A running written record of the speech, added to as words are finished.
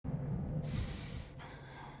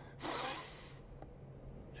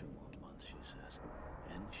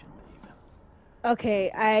Okay,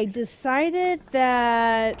 I decided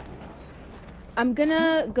that I'm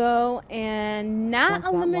gonna go and not Once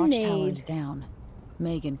that watchtower eliminate. is down,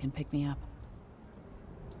 Megan can pick me up.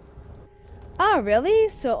 Oh, really?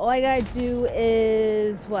 So all I gotta do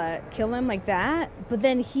is what? Kill him like that? But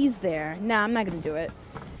then he's there. Nah, I'm not gonna do it.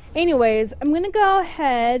 Anyways, I'm gonna go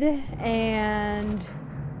ahead and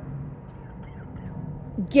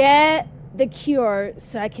get the cure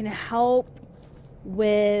so I can help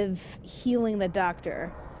with healing the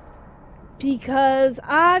doctor. Because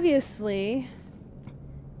obviously,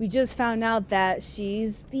 we just found out that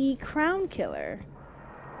she's the crown killer.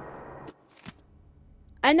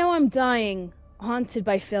 I know I'm dying, haunted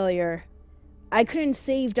by failure. I couldn't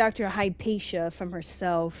save Dr. Hypatia from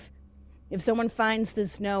herself. If someone finds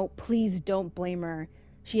this note, please don't blame her.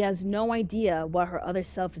 She has no idea what her other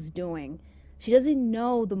self is doing. She doesn't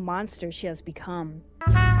know the monster she has become.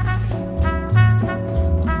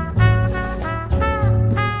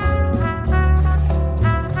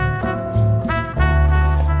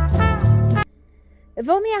 If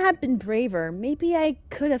only I had been braver, maybe I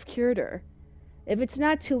could have cured her. If it's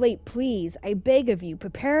not too late, please, I beg of you,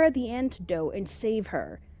 prepare the antidote and save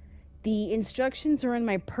her. The instructions are in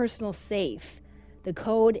my personal safe. The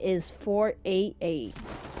code is 488.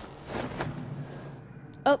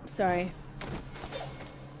 Oh, sorry.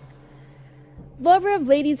 Lover of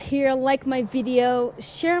ladies here, like my video,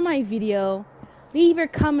 share my video, leave your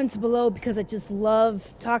comments below because I just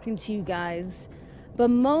love talking to you guys. But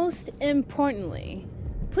most importantly,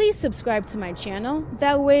 please subscribe to my channel.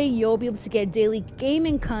 That way you'll be able to get daily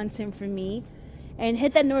gaming content from me, and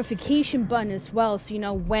hit that notification button as well so you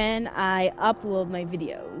know when I upload my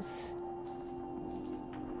videos.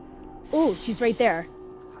 Ooh, she's right there.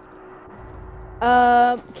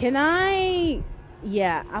 Can I...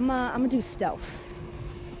 Yeah, I'm gonna do stealth.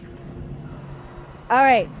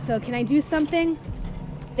 Alright, so can I do something?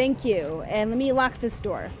 Thank you. And let me lock this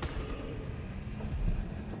door.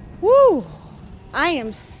 Woo! I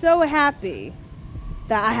am so happy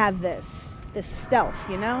that I have this stealth,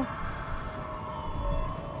 you know?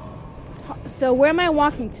 So where am I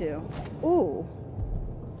walking to? Ooh.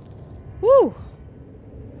 Woo!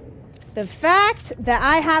 The fact that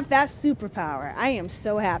I have that superpower, I am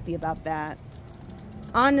so happy about that.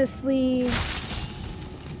 Honestly,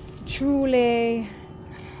 truly.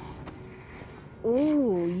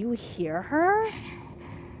 Ooh, you hear her?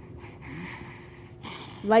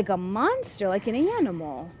 Like a monster, like an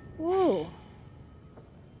animal. Ooh.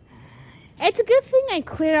 It's a good thing I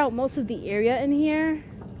cleared out most of the area in here.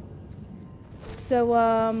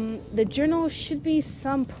 So, the journal should be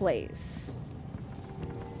someplace.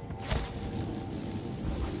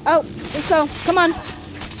 Oh, let's go. Come on.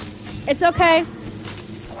 It's okay.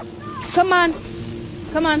 Come on.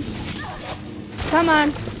 Come on. Come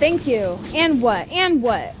on. Thank you. And what? And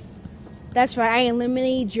what? That's right. I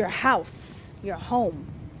eliminated your house. Your home.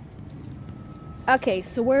 Okay,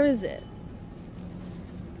 so where is it?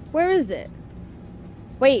 Where is it?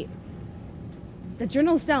 Wait. The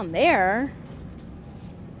journal's down there.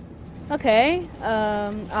 Okay.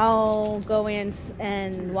 I'll go in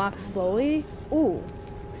and walk slowly. Ooh.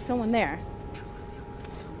 Someone there.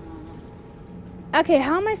 Okay,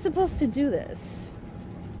 how am I supposed to do this?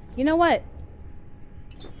 You know what?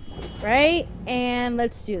 Right? And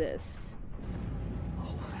let's do this.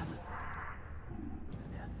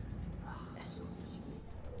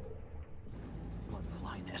 Blood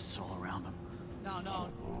fly nests all around them. No.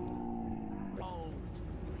 Oh.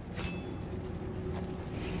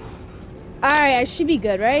 Alright, I should be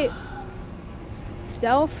good, right?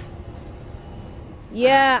 Stealth?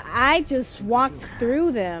 Yeah, I just walked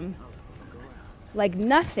through them. Like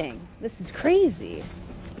nothing. This is crazy.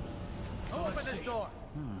 Open this door.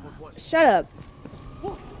 Shut up.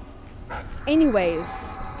 Anyways.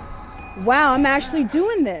 Wow, I'm actually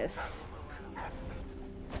doing this.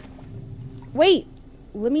 Wait.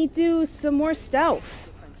 Let me do some more stealth.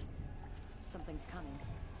 Something's coming.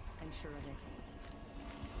 I'm sure of it.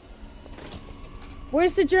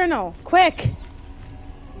 Where's the journal? Quick.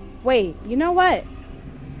 Wait, you know what?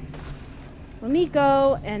 Let me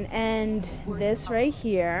go and end this right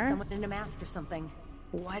here. Someone in a mask or something.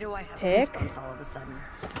 Why do I have Pick. goosebumps all of a sudden?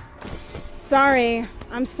 Sorry.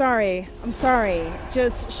 I'm sorry. I'm sorry.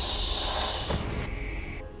 Just shh.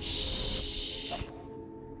 Shh.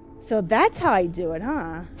 So that's how I do it,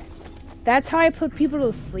 huh? That's how I put people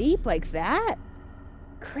to sleep like that?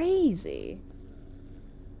 Crazy.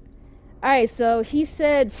 Alright, so he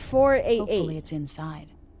said 488. Hopefully it's inside.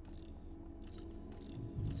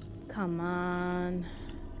 Come on.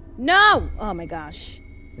 No! Oh my gosh.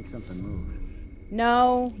 I think something moved.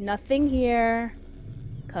 No, nothing here.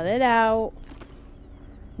 Cut it out.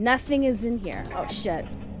 Nothing is in here. Oh, shit.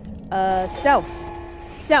 Stealth.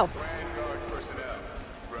 Stealth. Vanguard personnel,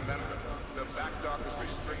 remember, the back dock is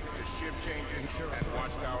restricted to shift changes and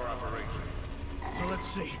watchtower operations. So let's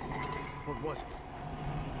see. What was it?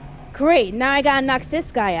 Great. Now I gotta knock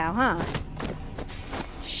this guy out, huh?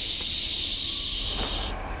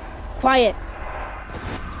 Shh. Quiet.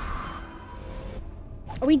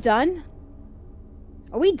 Are we done?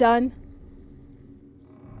 Are we done?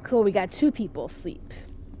 Cool, we got 2 people asleep.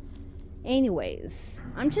 Anyways,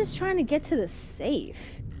 I'm just trying to get to the safe.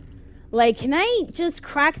 Like, can I just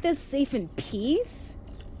crack this safe in peace?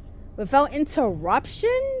 Without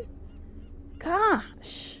interruption?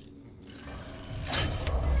 Gosh.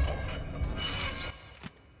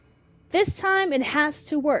 This time it has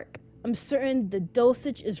to work. I'm certain the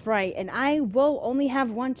dosage is right and I will only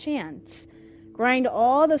have one chance. Grind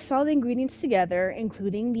all the solid ingredients together,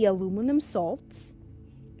 including the aluminum salts.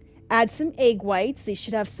 Add some egg whites. They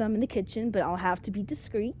should have some in the kitchen, but I'll have to be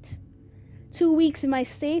discreet. 2 weeks in my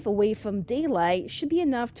safe away from daylight should be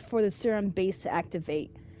enough for the serum base to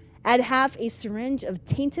activate. Add half a syringe of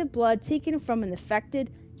tainted blood taken from an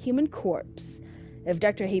affected human corpse. If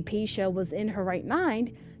Dr. Hypatia was in her right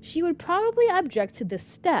mind, she would probably object to this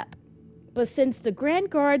step. But since the Grand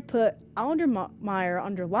Guard put Aldermeyer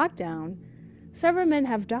under lockdown, several men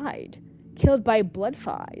have died, killed by blood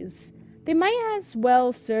flies. They might as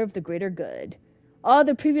well serve the greater good. All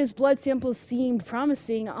the previous blood samples seemed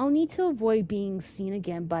promising. I'll need to avoid being seen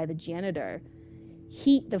again by the janitor.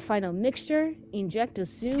 Heat the final mixture. Inject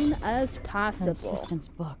as soon as possible. An assistant's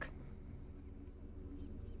book.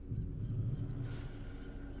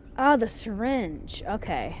 Oh, the syringe.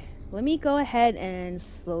 Okay. Let me go ahead and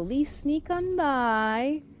slowly sneak on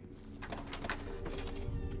by.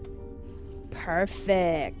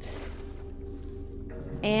 Perfect.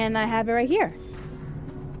 And I have it right here.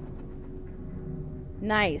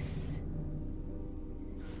 Nice.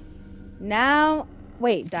 Now,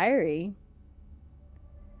 wait, diary.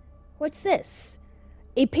 What's this?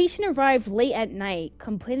 A patient arrived late at night,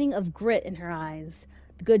 complaining of grit in her eyes.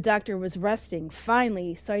 The good doctor was resting,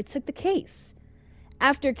 finally, so I took the case.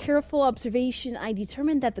 After careful observation, I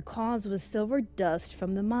determined that the cause was silver dust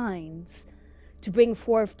from the mines. To bring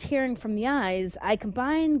forth tearing from the eyes, I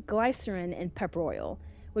combined glycerin and pepper oil,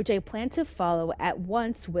 which I planned to follow at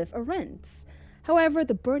once with a rinse. However,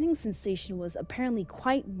 the burning sensation was apparently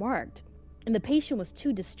quite marked, and the patient was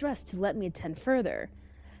too distressed to let me attend further.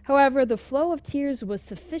 However, the flow of tears was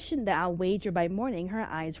sufficient that I'll wager by morning her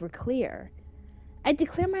eyes were clear. I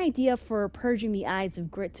declare my idea for purging the eyes of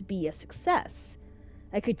grit to be a success.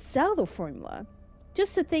 I could sell the formula.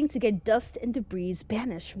 Just a thing to get dust and debris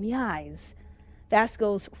banished from the eyes.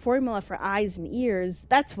 Vasco's formula for eyes and ears,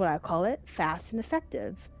 that's what I call it, fast and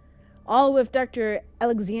effective. All with Dr.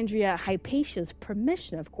 Alexandria Hypatia's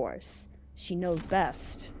permission, of course. She knows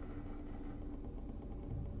best.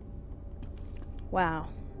 Wow.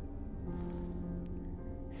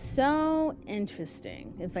 So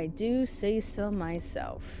interesting, if I do say so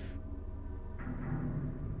myself.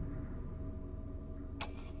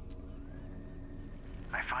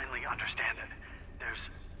 I finally understand it. There's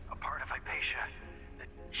a part of Hypatia that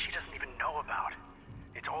she doesn't even know about.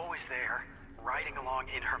 It's always there, riding along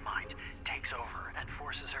in her mind, takes over and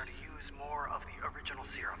forces her to use more of the original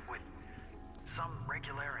serum with some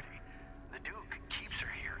regularity. The Duke keeps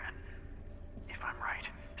her here and, if I'm right,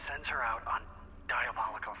 sends her out on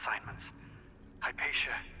diabolical assignments.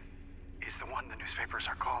 Hypatia is the one the newspapers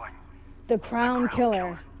are calling The Crown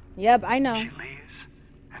Killer. Yep, I know. She leaves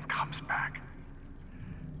and comes back,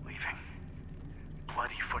 leaving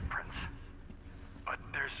bloody footprints. But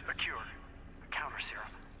there's a cure, a counter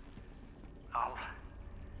serum. I'll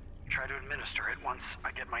try to administer it once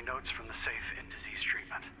I get my notes from the safe in disease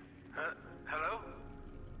treatment. Hello?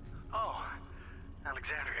 Oh,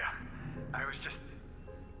 Alexandria. I was just...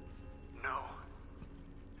 No.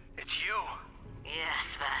 It's you. Yes,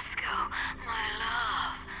 Vasco, my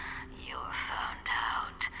love. You were found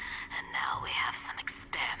out, and now we have some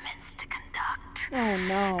experiments to conduct. Oh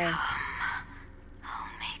no. Come,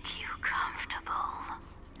 I'll make you comfortable.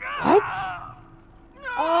 What?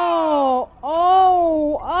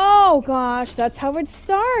 Oh gosh, that's how it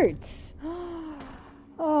starts.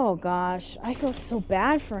 Oh gosh, I feel so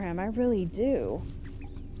bad for him, I really do.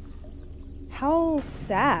 How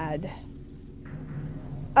sad.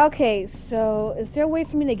 Okay, so is there a way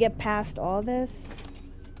for me to get past all this?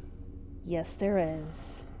 Yes, there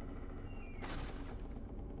is.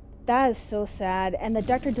 That is so sad, and the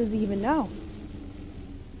doctor doesn't even know.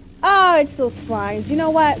 Oh, it's those flies. You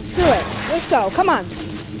know what? Screw it. Let's go. Come on.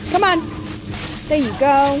 Come on. There you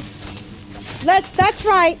go. That's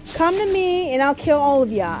right. Come to me and I'll kill all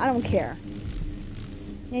of ya. I don't care.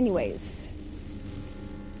 Anyways.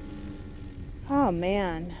 Oh,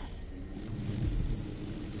 man.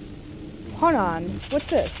 Hold on. What's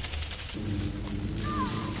this?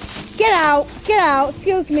 Get out! Get out!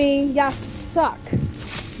 Excuse me. Ya suck.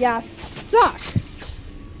 Ya suck.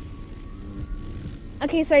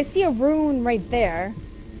 Okay, so I see a rune right there.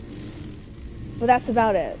 But that's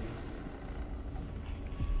about it.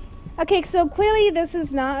 Okay, so clearly this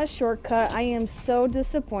is not a shortcut. I am so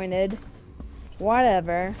disappointed.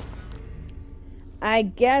 Whatever. I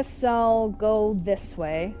guess I'll go this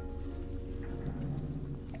way.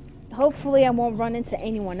 Hopefully I won't run into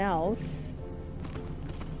anyone else.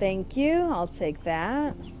 Thank you. I'll take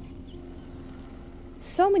that.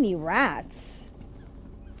 So many rats.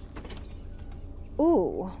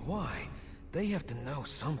 Ooh. Why? They have to know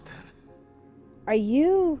something. Are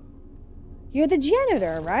you... You're the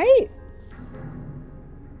janitor, right?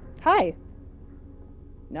 Hi.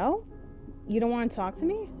 No? You don't want to talk to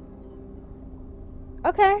me?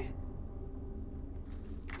 Okay.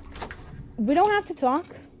 We don't have to talk.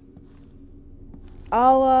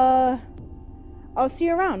 I'll see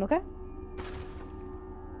you around, okay?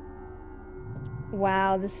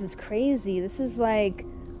 Wow, this is crazy. This is like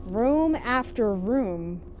room after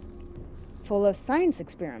room full of science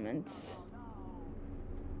experiments.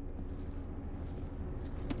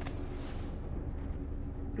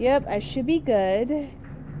 Yep, I should be good.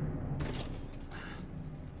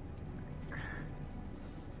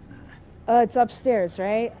 It's upstairs,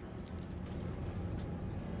 right?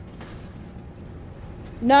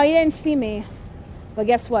 No, you didn't see me. But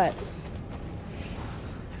guess what?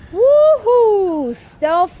 Woohoo!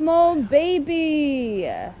 Stealth mode, baby!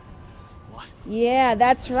 What? Yeah,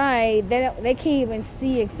 that's right. They can't even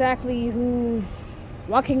see exactly who's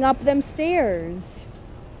walking up them stairs.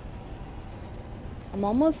 I'm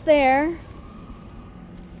almost there.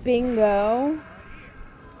 Bingo.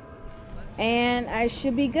 And I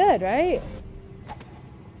should be good, right?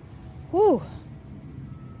 Whew.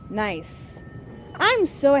 Nice. I'm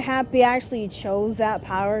so happy I actually chose that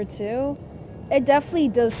power too. It definitely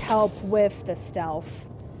does help with the stealth.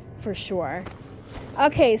 For sure.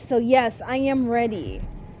 Okay, so yes, I am ready.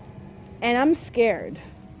 And I'm scared.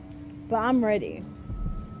 But I'm ready.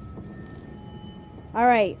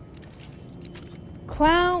 Alright.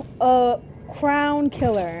 Crown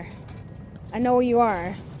killer. I know where you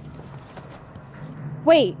are.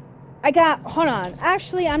 Wait, hold on.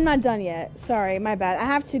 Actually, I'm not done yet. Sorry, my bad. I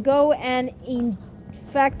have to go and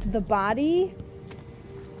infect the body.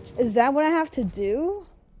 Is that what I have to do?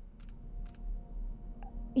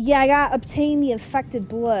 Yeah, I gotta obtain the infected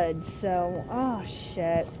blood, so... Oh,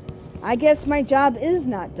 shit. I guess my job is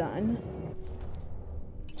not done.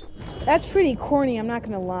 That's pretty corny, I'm not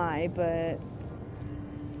gonna lie, but...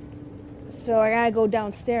 So I gotta go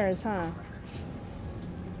downstairs, huh?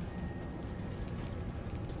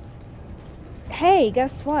 Hey,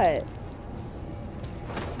 guess what?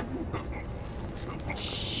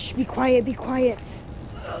 Shh, be quiet, be quiet.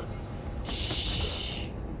 Shh.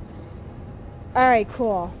 Alright,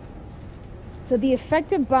 cool. So the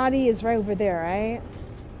affected body is right over there, right?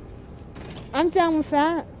 I'm down with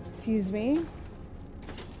that. Excuse me.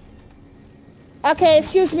 Okay,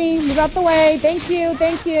 excuse me. Move out the way. Thank you,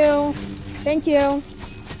 thank you. Thank you.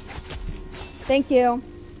 Thank you.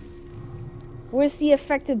 Where's the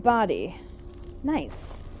affected body?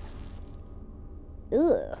 Nice.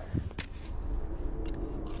 Ugh.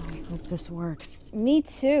 I hope this works. Me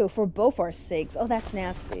too, for both our sakes. Oh, that's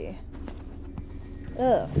nasty.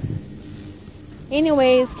 Ugh.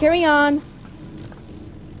 Anyways, carry on.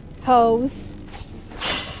 Hose.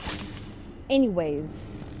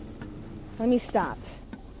 Anyways. Let me stop.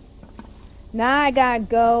 Now I gotta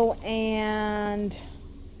go and...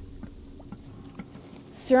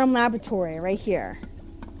 Serum laboratory, right here.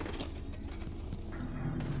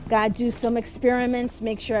 Gotta do some experiments,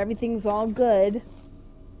 make sure everything's all good.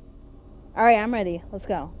 Alright, I'm ready. Let's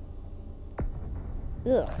go.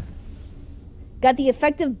 Ugh. Got the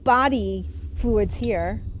effective body fluids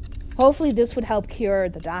here. Hopefully this would help cure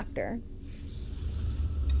the doctor.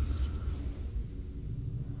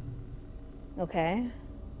 Okay.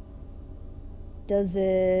 Does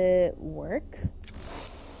it work?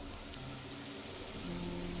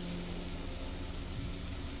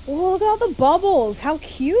 Oh, look at all the bubbles. How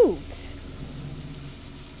cute.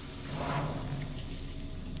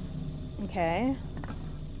 Okay.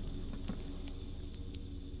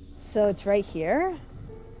 So it's right here?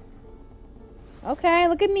 Okay,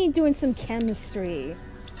 look at me doing some chemistry.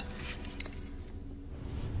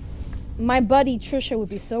 My buddy Trisha would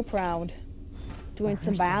be so proud doing For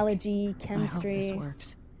some her sake, biology, I hope this chemistry.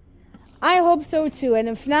 works. I hope so too, and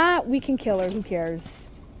if not, we can kill her. Who cares?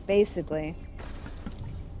 Basically.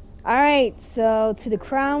 Alright, so to the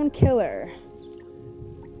Crown Killer.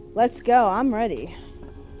 Let's go. I'm ready.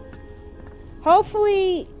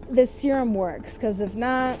 Hopefully the serum works, because if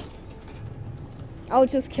not, I'll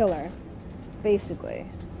just kill her. Basically.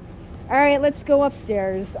 Alright, let's go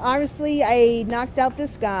upstairs. Obviously, I knocked out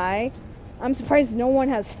this guy. I'm surprised no one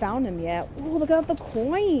has found him yet. Ooh, look at the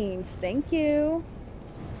coins. Thank you.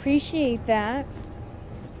 Appreciate that.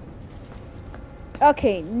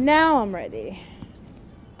 Okay, now I'm ready.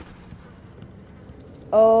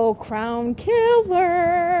 Oh, Crown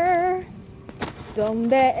Killer.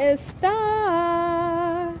 ¿Dónde está?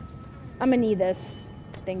 I'm gonna need this.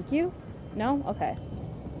 Thank you. No? Okay.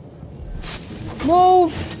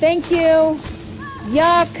 Move. Thank you.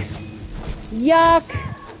 Yuck. Yuck.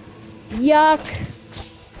 Yuck.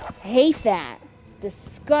 Hate that.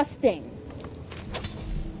 Disgusting.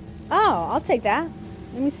 Oh, I'll take that.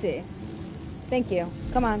 Let me see. Thank you.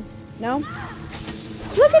 Come on. No?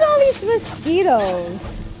 Look at all these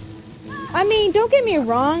mosquitoes. I mean, don't get me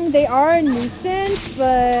wrong, they are a nuisance,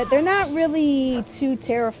 but they're not really too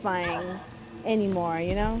terrifying anymore,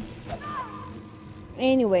 you know?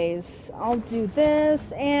 Anyways, I'll do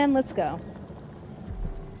this, and let's go.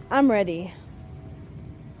 I'm ready.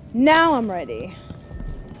 Now I'm ready.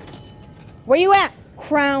 Where you at,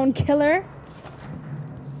 Crown Killer?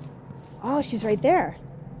 Oh, she's right there.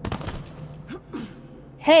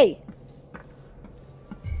 Hey!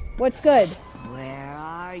 What's good? Where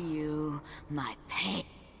are you, my pain?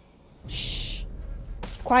 Shh.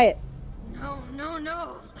 Quiet. No, no,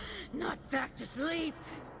 no. Not back to sleep.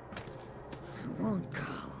 I won't go.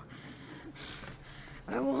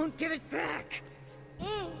 I won't give it back.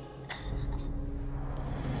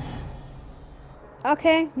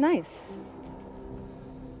 Okay, nice.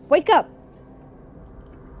 Wake up!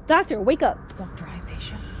 Doctor, wake up! Dr.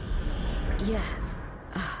 Hypatia? Yes.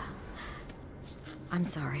 I'm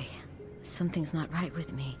sorry. Something's not right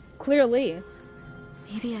with me. Clearly.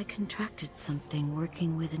 Maybe I contracted something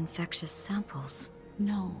working with infectious samples.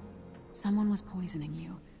 No. Someone was poisoning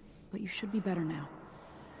you. But you should be better now.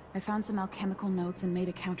 I found some alchemical notes and made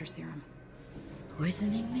a counter serum.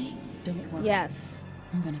 Poisoning me? Don't worry. Yes.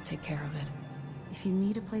 I'm gonna take care of it. If you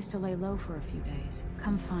need a place to lay low for a few days,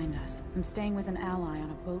 come find us. I'm staying with an ally on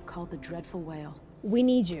a boat called the Dreadful Whale. We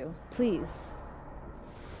need you, please.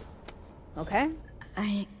 Okay?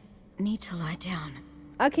 I need to lie down.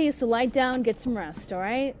 Okay, so lie down, get some rest,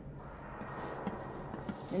 alright?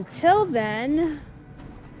 Until then,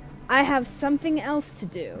 I have something else to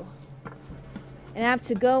do. And I have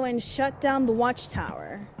to go and shut down the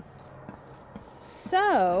watchtower.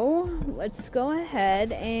 So, let's go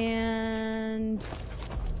ahead and...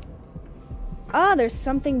 Ah, there's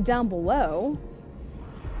something down below.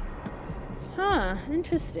 Huh,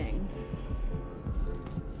 interesting.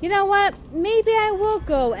 You know what? Maybe I will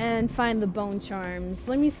go and find the bone charms.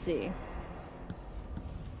 Let me see.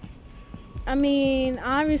 I mean,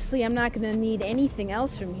 obviously I'm not gonna need anything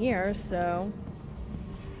else from here, so...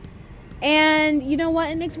 And, you know what?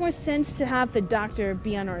 It makes more sense to have the doctor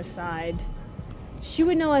be on our side. She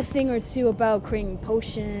would know a thing or two about creating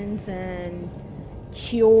potions and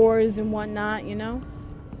cures and whatnot, you know?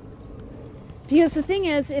 Because the thing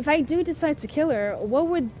is, if I do decide to kill her,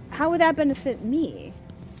 how would that benefit me?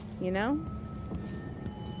 You know?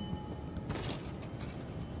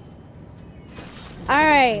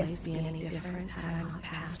 Alright. Be any different had I not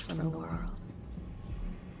passed from the world.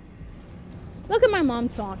 Look at my mom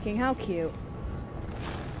talking. How cute.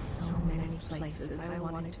 So many places I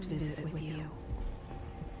wanted to visit with you.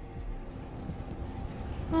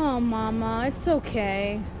 Oh, Mama, it's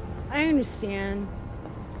okay. I understand.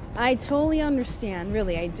 I totally understand.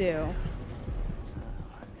 Really, I do.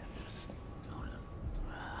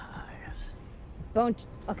 Bone...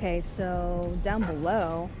 Okay, so down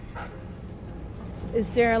below.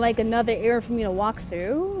 Is there like another area for me to walk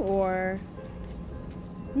through, or...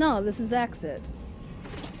 No, this is the exit.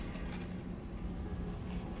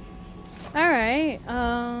 Alright,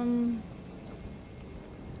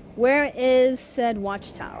 where is said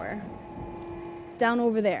watchtower? Down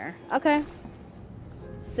over there. Okay.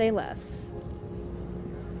 Say less.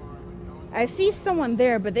 I see someone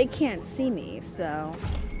there, but they can't see me, so...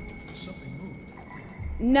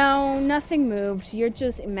 No, nothing moved. You're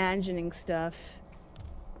just imagining stuff.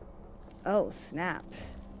 Oh, snap.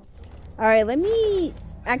 Alright, let me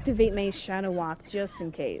activate my shadow walk just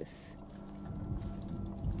in case.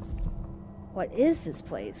 What is this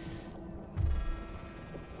place?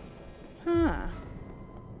 Huh.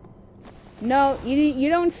 No, you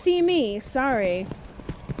don't see me. Sorry.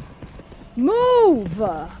 Move!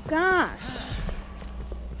 Gosh.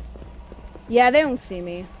 Yeah, they don't see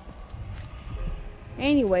me.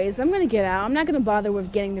 Anyways, I'm gonna get out. I'm not gonna bother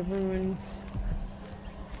with getting the runes.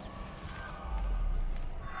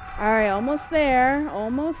 Alright, almost there.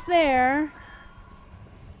 Almost there.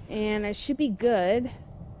 And I should be good.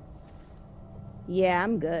 Yeah,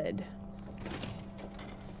 I'm good.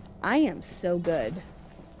 I am so good.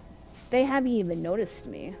 They haven't even noticed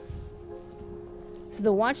me. So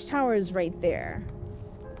the watchtower is right there.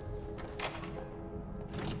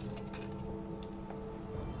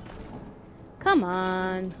 Come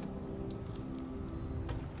on.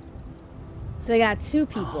 So I got 2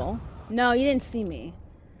 people. No, you didn't see me.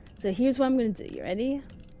 So here's what I'm gonna do. You ready?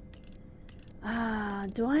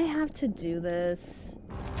 Do I have to do this?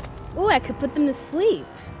 Oh, I could put them to sleep.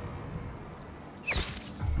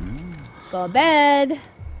 Go to bed.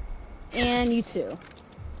 And you too.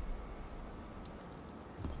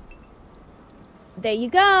 There you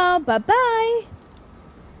go. Bye-bye.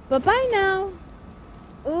 Bye-bye now.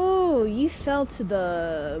 Ooh, you fell to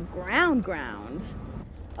the ground.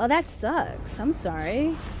 Oh, that sucks. I'm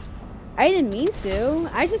sorry. I didn't mean to.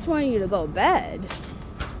 I just wanted you to go to bed.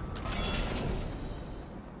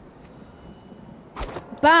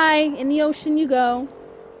 Bye. In the ocean you go.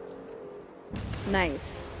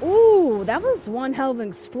 Nice. Ooh, that was one hell of an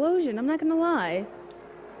explosion. I'm not gonna lie.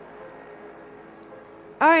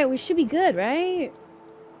 Alright, we should be good, right?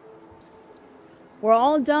 We're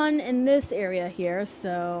all done in this area here,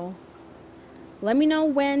 so let me know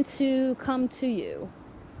when to come to you.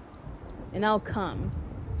 And I'll come.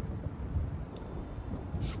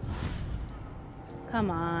 Come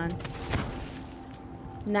on.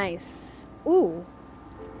 Nice. Ooh.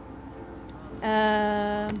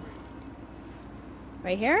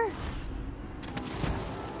 Right here?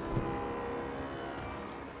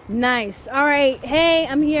 Nice. Alright, hey,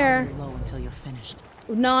 I'm here. Low until you're finished.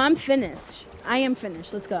 No, I'm finished. I am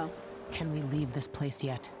finished. Let's go. Can we leave this place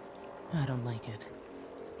yet? I don't like it.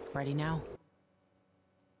 Ready now?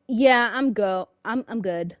 Yeah, I'm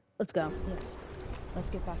good. Let's go. Yes. Let's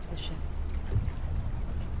get back to the ship.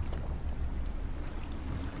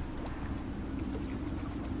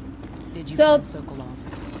 Did you So- find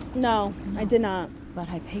Sokolov? No, I did not. But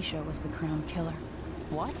Hypatia was the crown killer.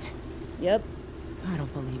 What? Yep. I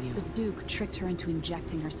don't believe you. The Duke tricked her into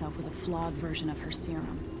injecting herself with a flawed version of her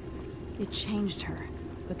serum. It changed her,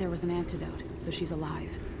 but there was an antidote, so she's alive.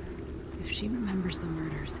 If she remembers the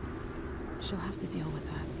murders, she'll have to deal with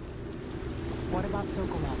that. What about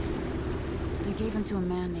Sokolov? They gave him to a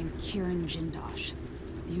man named Kieran Jindosh.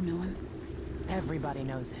 Do you know him? Everybody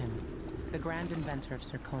knows him. The grand inventor of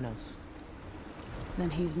Serkonos. Then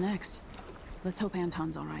he's next. Let's hope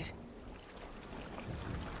Anton's all right.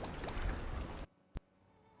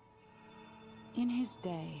 In his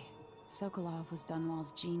day, Sokolov was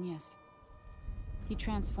Dunwall's genius. He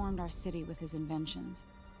transformed our city with his inventions.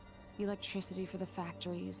 Electricity for the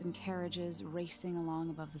factories and carriages racing along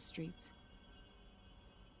above the streets.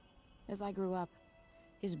 As I grew up,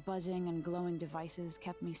 his buzzing and glowing devices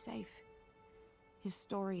kept me safe. His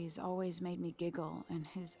stories always made me giggle, and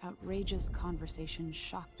his outrageous conversations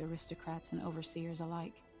shocked aristocrats and overseers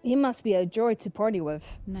alike. He must be a joy to party with.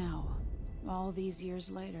 Now, all these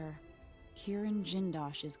years later, Kieran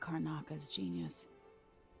Jindosh is Karnaka's genius.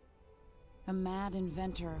 A mad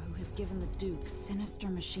inventor who has given the Duke sinister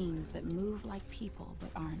machines that move like people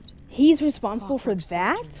but aren't. He's responsible for Clockwork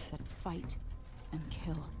that? soldiers that fight and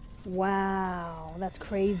kill. Wow, that's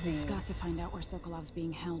crazy. Got to find out where Sokolov's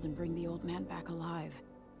being held and bring the old man back alive.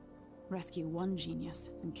 Rescue one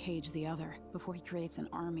genius and cage the other before he creates an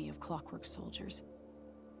army of clockwork soldiers.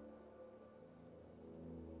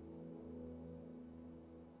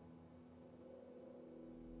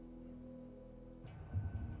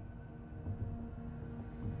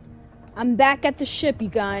 I'm back at the ship, you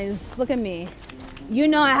guys. Look at me. You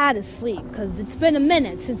know I had to sleep, because it's been a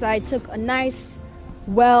minute since I took a nice,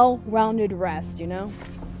 well-rounded rest, you know?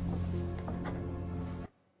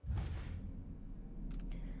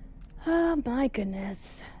 Oh my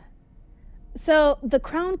goodness. So, the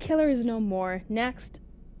Crown Killer is no more. Next,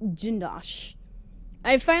 Jindosh.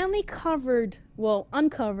 I finally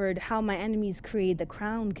uncovered how my enemies created the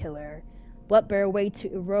Crown Killer. What better way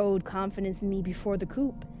to erode confidence in me before the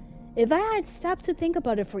coup? If I had stopped to think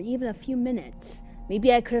about it for even a few minutes,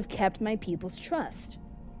 maybe I could have kept my people's trust.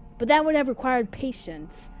 But that would have required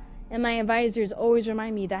patience, and my advisors always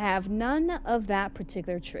remind me that I have none of that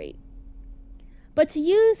particular trait. But to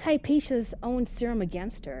use Hypatia's own serum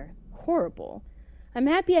against her, horrible. I'm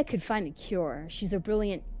happy I could find a cure. She's a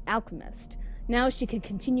brilliant alchemist. Now she can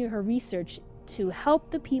continue her research to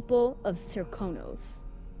help the people of Serkonos.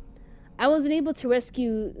 I wasn't able to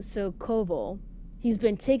rescue Sokovol. He's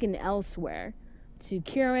been taken elsewhere, to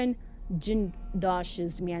Kirin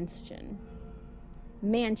Jindosh's mansion,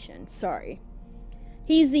 sorry.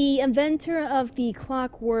 He's the inventor of the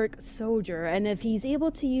clockwork soldier, and if he's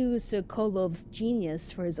able to use Sokolov's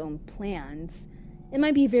genius for his own plans, it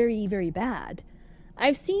might be very, very bad.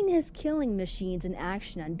 I've seen his killing machines in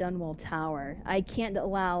action on Dunwall Tower. I can't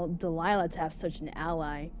allow Delilah to have such an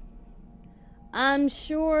ally. I'm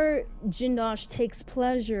sure Jindosh takes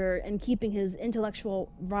pleasure in keeping his intellectual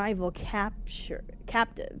rival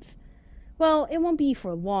captive. Well, it won't be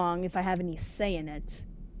for long if I have any say in it.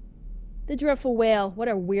 The Dreadful Whale, what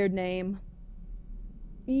a weird name.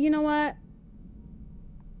 You know what?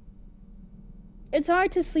 It's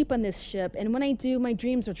hard to sleep on this ship, and when I do, my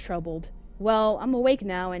dreams are troubled. Well, I'm awake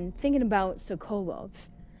now and thinking about Sokolov.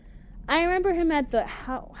 I remember him at the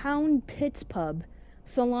Hound Pits pub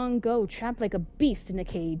so long ago, trapped like a beast in a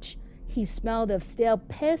cage. He smelled of stale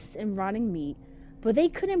piss and rotting meat, but they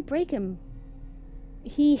couldn't break him.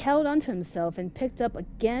 He held onto himself and picked up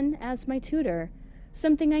again as my tutor,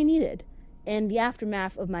 something I needed. In the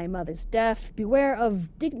aftermath of my mother's death, beware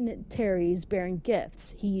of dignitaries bearing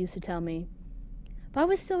gifts, he used to tell me. But I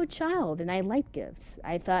was still a child, and I liked gifts.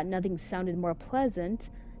 I thought nothing sounded more pleasant.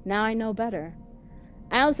 Now I know better.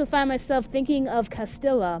 I also find myself thinking of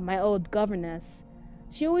Castilla, my old governess.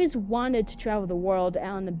 She always wanted to travel the world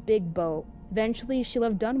out on a big boat. Eventually, she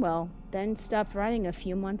left Dunwell, then stopped writing a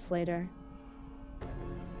few months later.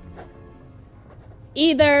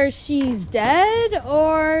 Either she's dead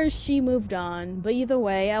or she moved on. But either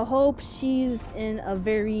way, I hope she's in a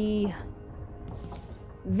very,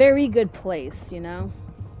 very good place, you know?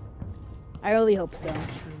 I really hope so. Is it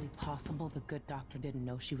truly possible the good doctor didn't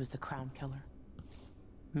know she was the crown killer?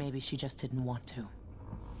 Maybe she just didn't want to.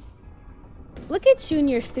 Look at you and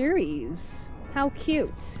your theories. How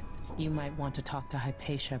cute. You might want to talk to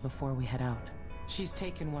Hypatia before we head out. She's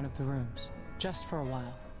taken one of the rooms. Just for a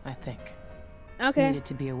while, I think. Okay. Needed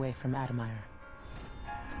to be away from Admire.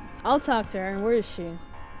 I'll talk to her. Where is she?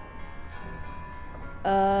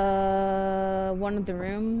 One of the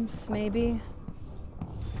rooms, maybe?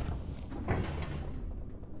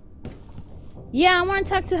 Yeah, I want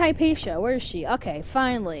to talk to Hypatia. Where is she? Okay,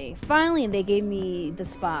 finally. Finally, they gave me the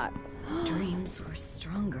spot. Dreams were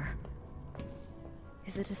stronger.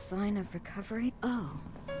 Is it a sign of recovery? Oh,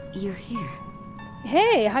 you're here.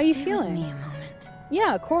 Hey, how you Stay feeling? with me a moment.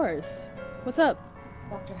 Yeah, of course. What's up?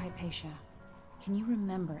 Dr. Hypatia, can you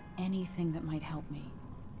remember anything that might help me?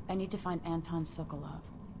 I need to find Anton Sokolov.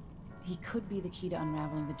 He could be the key to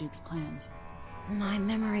unraveling the Duke's plans. My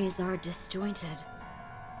memories are disjointed.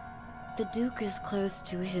 The Duke is close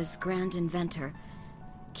to his grand inventor,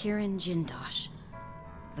 Kirin Jindosh.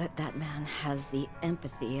 But that man has the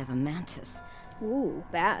empathy of a mantis. Ooh,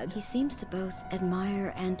 bad. He seems to both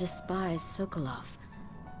admire and despise Sokolov.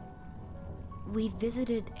 We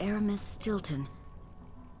visited Aramis Stilton.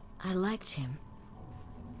 I liked him.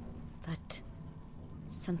 But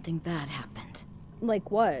something bad happened. Like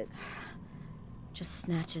what? Just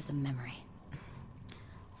snatches of memory.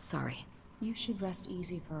 Sorry. You should rest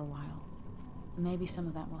easy for a while. Maybe some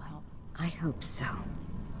of that will help. I hope so.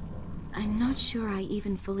 I'm not sure I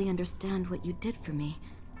even fully understand what you did for me,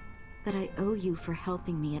 but I owe you for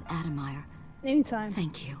helping me at Admire. Anytime.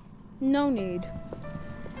 Thank you. No need.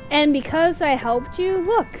 And because I helped you,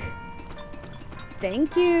 look.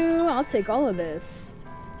 Thank you. I'll take all of this.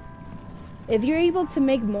 If you're able to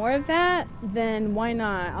make more of that, then why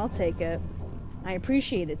not? I'll take it. I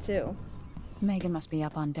appreciate it too. Megan must be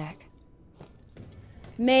up on deck.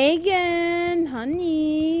 Megan,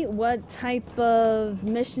 honey, what type of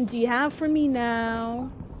mission do you have for me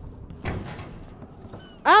now?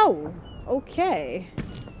 Oh, okay.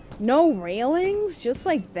 No railings? Just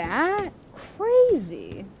like that?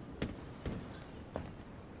 Crazy.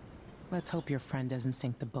 Let's hope your friend doesn't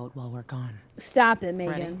sink the boat while we're gone. Stop it,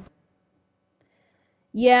 Megan. Ready?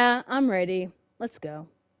 Yeah, I'm ready. Let's go.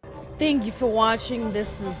 Thank you for watching.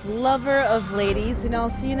 This is Lover of Ladies, and I'll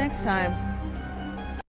see you next time.